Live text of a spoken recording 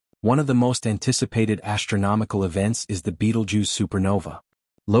One of the most anticipated astronomical events is the Betelgeuse supernova.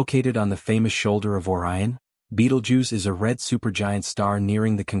 Located on the famous shoulder of Orion, Betelgeuse is a red supergiant star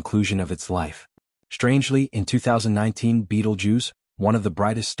nearing the conclusion of its life. Strangely, in 2019, Betelgeuse, one of the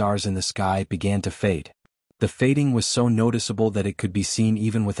brightest stars in the sky, began to fade. The fading was so noticeable that it could be seen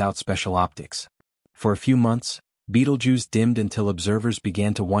even without special optics. For a few months, Betelgeuse dimmed until observers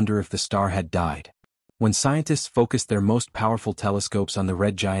began to wonder if the star had died. When scientists focused their most powerful telescopes on the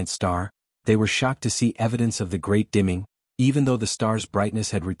red giant star, they were shocked to see evidence of the great dimming, even though the star's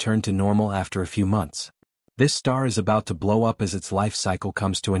brightness had returned to normal after a few months. This star is about to blow up as its life cycle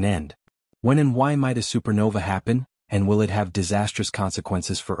comes to an end. When and why might a supernova happen, and will it have disastrous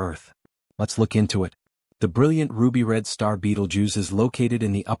consequences for Earth? Let's look into it. The brilliant ruby-red star Betelgeuse is located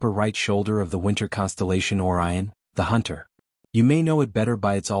in the upper right shoulder of the winter constellation Orion, the Hunter. You may know it better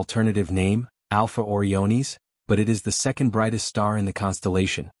by its alternative name, Alpha Orionis, but it is the second brightest star in the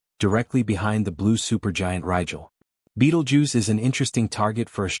constellation, directly behind the blue supergiant Rigel. Betelgeuse is an interesting target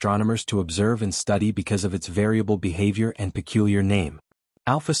for astronomers to observe and study because of its variable behavior and peculiar name.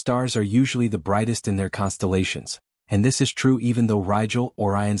 Alpha stars are usually the brightest in their constellations, and this is true even though Rigel,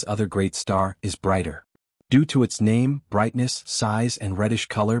 Orion's other great star, is brighter. Due to its name, brightness, size, and reddish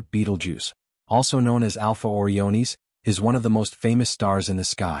color, Betelgeuse, also known as Alpha Orionis, is one of the most famous stars in the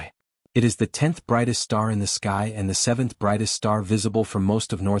sky. It is the 10th brightest star in the sky and the 7th brightest star visible from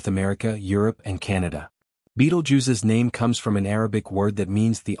most of North America, Europe, and Canada. Betelgeuse's name comes from an Arabic word that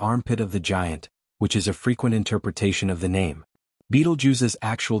means the armpit of the giant, which is a frequent interpretation of the name. Betelgeuse's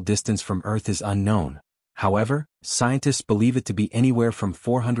actual distance from Earth is unknown. However, scientists believe it to be anywhere from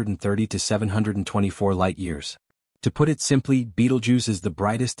 430 to 724 light-years. To put it simply, Betelgeuse is the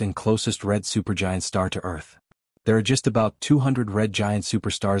brightest and closest red supergiant star to Earth. There are just about 200 red giant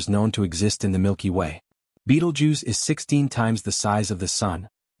superstars known to exist in the Milky Way. Betelgeuse is 16 times the size of the Sun,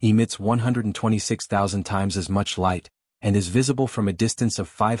 emits 126,000 times as much light, and is visible from a distance of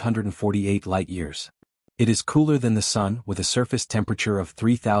 548 light-years. It is cooler than the Sun with a surface temperature of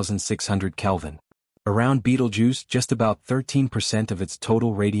 3,600 Kelvin. Around Betelgeuse, just about 13% of its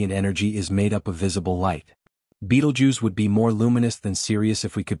total radiant energy is made up of visible light. Betelgeuse would be more luminous than Sirius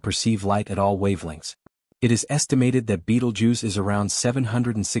if we could perceive light at all wavelengths. It is estimated that Betelgeuse is around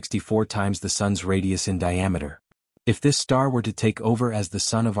 764 times the Sun's radius in diameter. If this star were to take over as the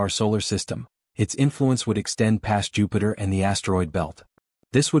Sun of our solar system, its influence would extend past Jupiter and the asteroid belt.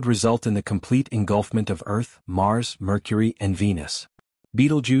 This would result in the complete engulfment of Earth, Mars, Mercury, and Venus.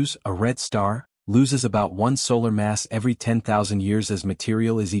 Betelgeuse, a red star, loses about 1 solar mass every 10,000 years as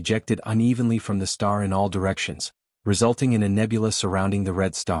material is ejected unevenly from the star in all directions, resulting in a nebula surrounding the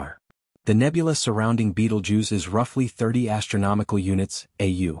red star. The nebula surrounding Betelgeuse is roughly 30 astronomical units,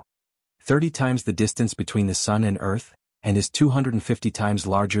 AU. 30 times the distance between the Sun and Earth, and is 250 times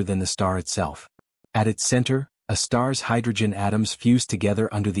larger than the star itself. At its center, a star's hydrogen atoms fuse together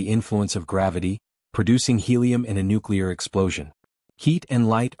under the influence of gravity, producing helium in a nuclear explosion. Heat and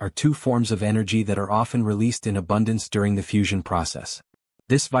light are two forms of energy that are often released in abundance during the fusion process.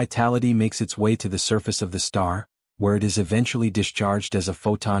 This vitality makes its way to the surface of the star, where it is eventually discharged as a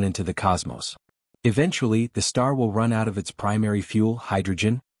photon into the cosmos. Eventually, the star will run out of its primary fuel,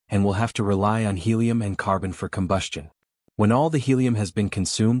 hydrogen, and will have to rely on helium and carbon for combustion. When all the helium has been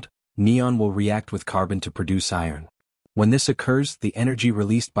consumed, neon will react with carbon to produce iron. When this occurs, the energy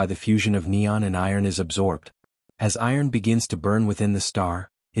released by the fusion of neon and iron is absorbed. As iron begins to burn within the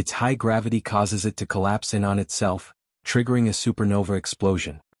star, its high gravity causes it to collapse in on itself, triggering a supernova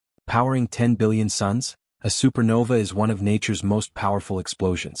explosion. Powering 10 billion suns, a supernova is one of nature's most powerful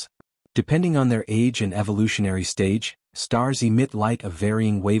explosions. Depending on their age and evolutionary stage, stars emit light of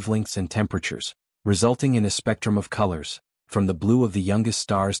varying wavelengths and temperatures, resulting in a spectrum of colors, from the blue of the youngest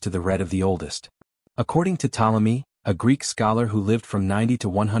stars to the red of the oldest. According to Ptolemy, a Greek scholar who lived from 90 to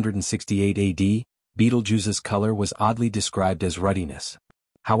 168 AD, Betelgeuse's color was oddly described as ruddiness.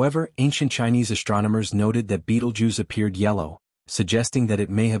 However, ancient Chinese astronomers noted that Betelgeuse appeared yellow, suggesting that it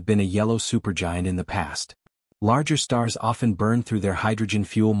may have been a yellow supergiant in the past. Larger stars often burn through their hydrogen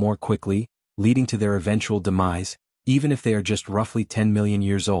fuel more quickly, leading to their eventual demise, even if they are just roughly 10 million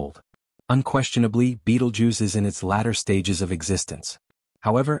years old. Unquestionably, Betelgeuse is in its latter stages of existence.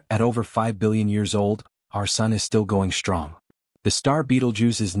 However, at over 5 billion years old, our Sun is still going strong. The star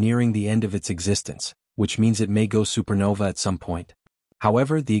Betelgeuse is nearing the end of its existence, which means it may go supernova at some point.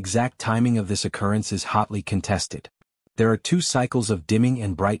 However, the exact timing of this occurrence is hotly contested. There are 2 cycles of dimming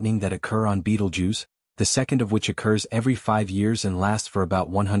and brightening that occur on Betelgeuse, the second of which occurs every 5 years and lasts for about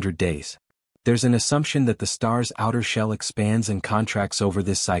 100 days. There's an assumption that the star's outer shell expands and contracts over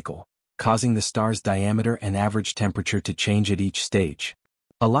this cycle, causing the star's diameter and average temperature to change at each stage.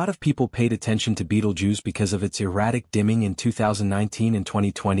 A lot of people paid attention to Betelgeuse because of its erratic dimming in 2019 and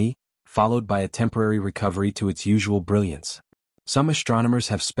 2020, followed by a temporary recovery to its usual brilliance. Some astronomers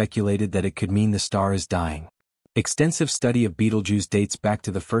have speculated that it could mean the star is dying. Extensive study of Betelgeuse dates back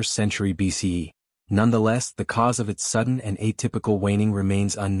to the 1st century BCE. Nonetheless, the cause of its sudden and atypical waning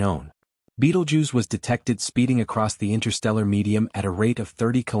remains unknown. Betelgeuse was detected speeding across the interstellar medium at a rate of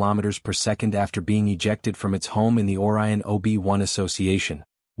 30 km per second after being ejected from its home in the Orion OB1 association,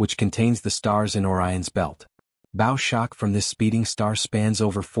 which contains the stars in Orion's belt. Bow shock from this speeding star spans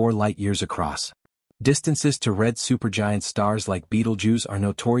over 4 light-years across. Distances to red supergiant stars like Betelgeuse are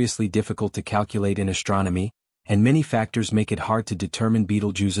notoriously difficult to calculate in astronomy, and many factors make it hard to determine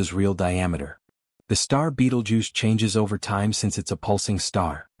Betelgeuse's real diameter. The star Betelgeuse changes over time since it's a pulsing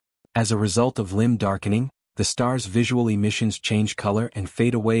star. As a result of limb darkening, the star's visual emissions change color and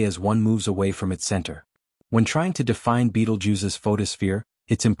fade away as one moves away from its center. When trying to define Betelgeuse's photosphere,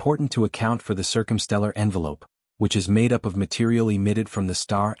 it's important to account for the circumstellar envelope, which is made up of material emitted from the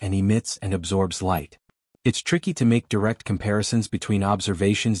star and emits and absorbs light. It's tricky to make direct comparisons between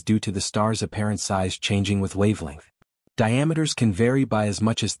observations due to the star's apparent size changing with wavelength. Diameters can vary by as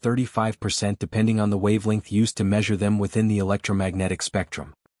much as 35% depending on the wavelength used to measure them within the electromagnetic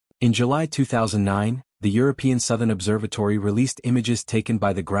spectrum. In July 2009, the European Southern Observatory released images taken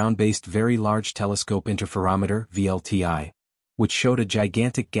by the ground-based Very Large Telescope Interferometer (VLTI), which showed a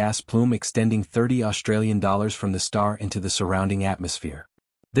gigantic gas plume extending $30 from the star into the surrounding atmosphere.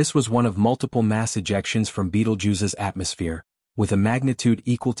 This was one of multiple mass ejections from Betelgeuse's atmosphere, with a magnitude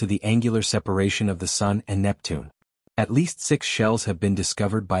equal to the angular separation of the Sun and Neptune. At least 6 shells have been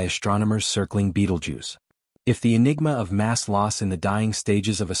discovered by astronomers circling Betelgeuse. If the enigma of mass loss in the dying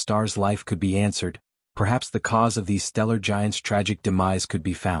stages of a star's life could be answered, perhaps the cause of these stellar giants' tragic demise could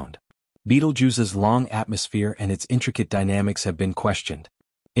be found. Betelgeuse's long atmosphere and its intricate dynamics have been questioned.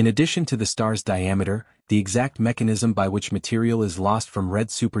 In addition to the star's diameter, the exact mechanism by which material is lost from red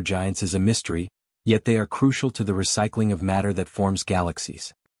supergiants is a mystery, yet they are crucial to the recycling of matter that forms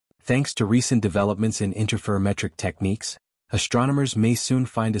galaxies. Thanks to recent developments in interferometric techniques, astronomers may soon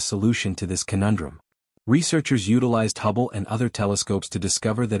find a solution to this conundrum. Researchers utilized Hubble and other telescopes to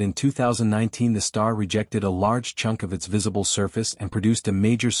discover that in 2019 the star rejected a large chunk of its visible surface and produced a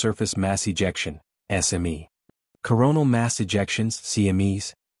major surface mass ejection, SME. Coronal mass ejections,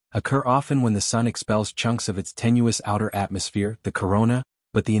 CMEs, occur often when the Sun expels chunks of its tenuous outer atmosphere, the corona,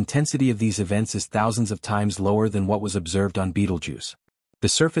 but the intensity of these events is thousands of times lower than what was observed on Betelgeuse. The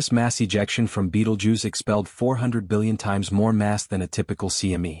surface mass ejection from Betelgeuse expelled 400 billion times more mass than a typical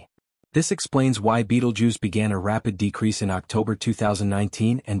CME. This explains why Betelgeuse began a rapid decrease in October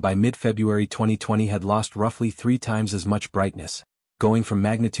 2019 and by mid-February 2020 had lost roughly 3 times as much brightness, going from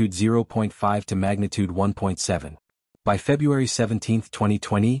magnitude 0.5 to magnitude 1.7. By February 17,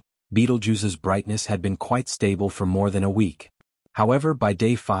 2020, Betelgeuse's brightness had been quite stable for more than a week. However, by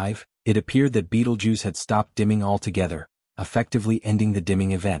day 5, it appeared that Betelgeuse had stopped dimming altogether, effectively ending the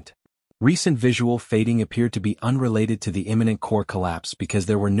dimming event. Recent visual fading appeared to be unrelated to the imminent core collapse because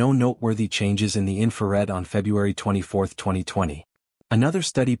there were no noteworthy changes in the infrared on February 24, 2020. Another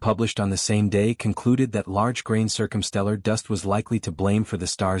study published on the same day concluded that large-grain circumstellar dust was likely to blame for the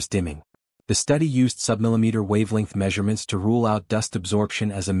star's dimming. The study used submillimeter wavelength measurements to rule out dust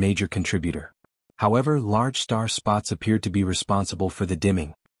absorption as a major contributor. However, large star spots appeared to be responsible for the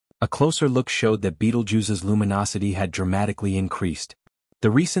dimming. A closer look showed that Betelgeuse's luminosity had dramatically increased. The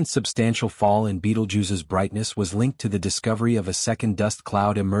recent substantial fall in Betelgeuse's brightness was linked to the discovery of a second dust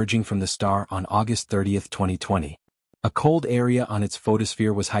cloud emerging from the star on August 30, 2020. A cold area on its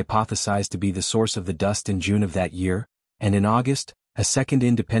photosphere was hypothesized to be the source of the dust in June of that year, and in August, a second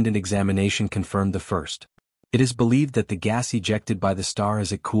independent examination confirmed the first. It is believed that the gas ejected by the star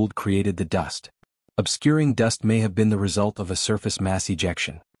as it cooled created the dust. Obscuring dust may have been the result of a surface mass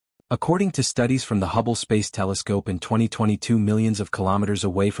ejection. According to studies from the Hubble Space Telescope in 2022 millions of kilometers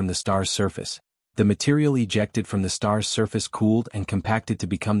away from the star's surface, the material ejected from the star's surface cooled and compacted to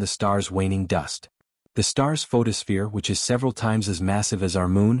become the star's waning dust. The star's photosphere, which is several times as massive as our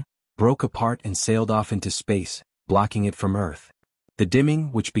moon, broke apart and sailed off into space, blocking it from Earth. The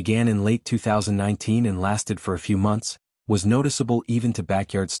dimming, which began in late 2019 and lasted for a few months, was noticeable even to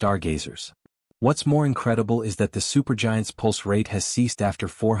backyard stargazers. What's more incredible is that the supergiant's pulse rate has ceased after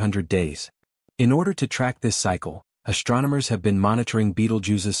 400 days. In order to track this cycle, astronomers have been monitoring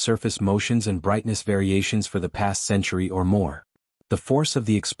Betelgeuse's surface motions and brightness variations for the past century or more. The force of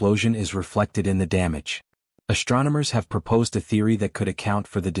the explosion is reflected in the damage. Astronomers have proposed a theory that could account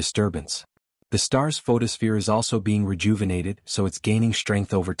for the disturbance. The star's photosphere is also being rejuvenated, so it's gaining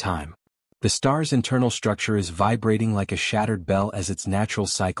strength over time. The star's internal structure is vibrating like a shattered bell as its natural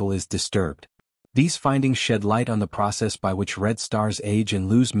cycle is disturbed. These findings shed light on the process by which red stars age and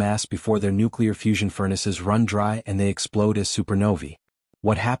lose mass before their nuclear fusion furnaces run dry and they explode as supernovae.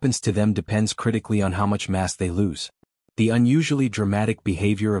 What happens to them depends critically on how much mass they lose. The unusually dramatic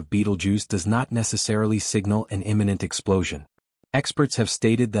behavior of Betelgeuse does not necessarily signal an imminent explosion. Experts have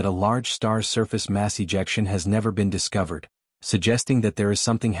stated that a large star's surface mass ejection has never been discovered, suggesting that there is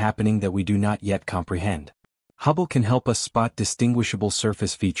something happening that we do not yet comprehend. Hubble can help us spot distinguishable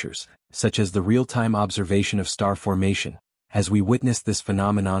surface features, such as the real-time observation of star formation, as we witness this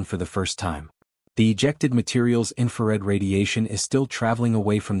phenomenon for the first time. The ejected material's infrared radiation is still traveling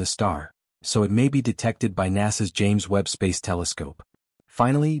away from the star, so it may be detected by NASA's James Webb Space Telescope.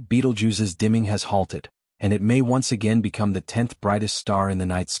 Finally, Betelgeuse's dimming has halted, and it may once again become the 10th brightest star in the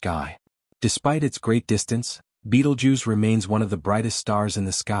night sky. Despite its great distance, Betelgeuse remains one of the brightest stars in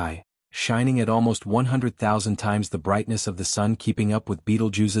the sky, shining at almost 100,000 times the brightness of the Sun. Keeping up with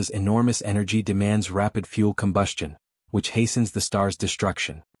Betelgeuse's enormous energy demands rapid fuel combustion, which hastens the star's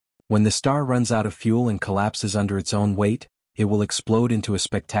destruction. When the star runs out of fuel and collapses under its own weight, it will explode into a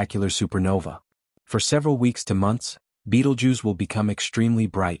spectacular supernova. For several weeks to months, Betelgeuse will become extremely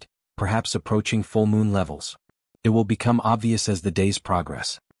bright, perhaps approaching full moon levels. It will become obvious as the days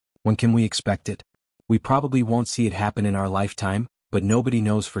progress. When can we expect it? We probably won't see it happen in our lifetime, but nobody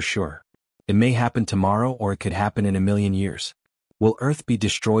knows for sure. It may happen tomorrow or it could happen in a million years. Will Earth be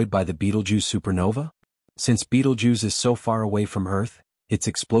destroyed by the Betelgeuse supernova? Since Betelgeuse is so far away from Earth, its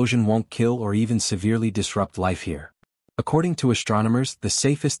explosion won't kill or even severely disrupt life here. According to astronomers, the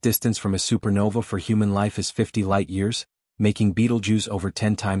safest distance from a supernova for human life is 50 light-years, making Betelgeuse over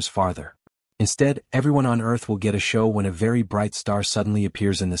 10 times farther. Instead, everyone on Earth will get a show when a very bright star suddenly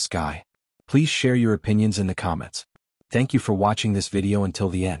appears in the sky. Please share your opinions in the comments. Thank you for watching this video until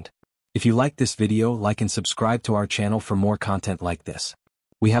the end. If you like this video, like and subscribe to our channel for more content like this.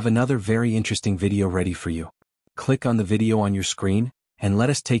 We have another very interesting video ready for you. Click on the video on your screen, and let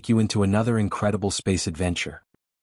us take you into another incredible space adventure.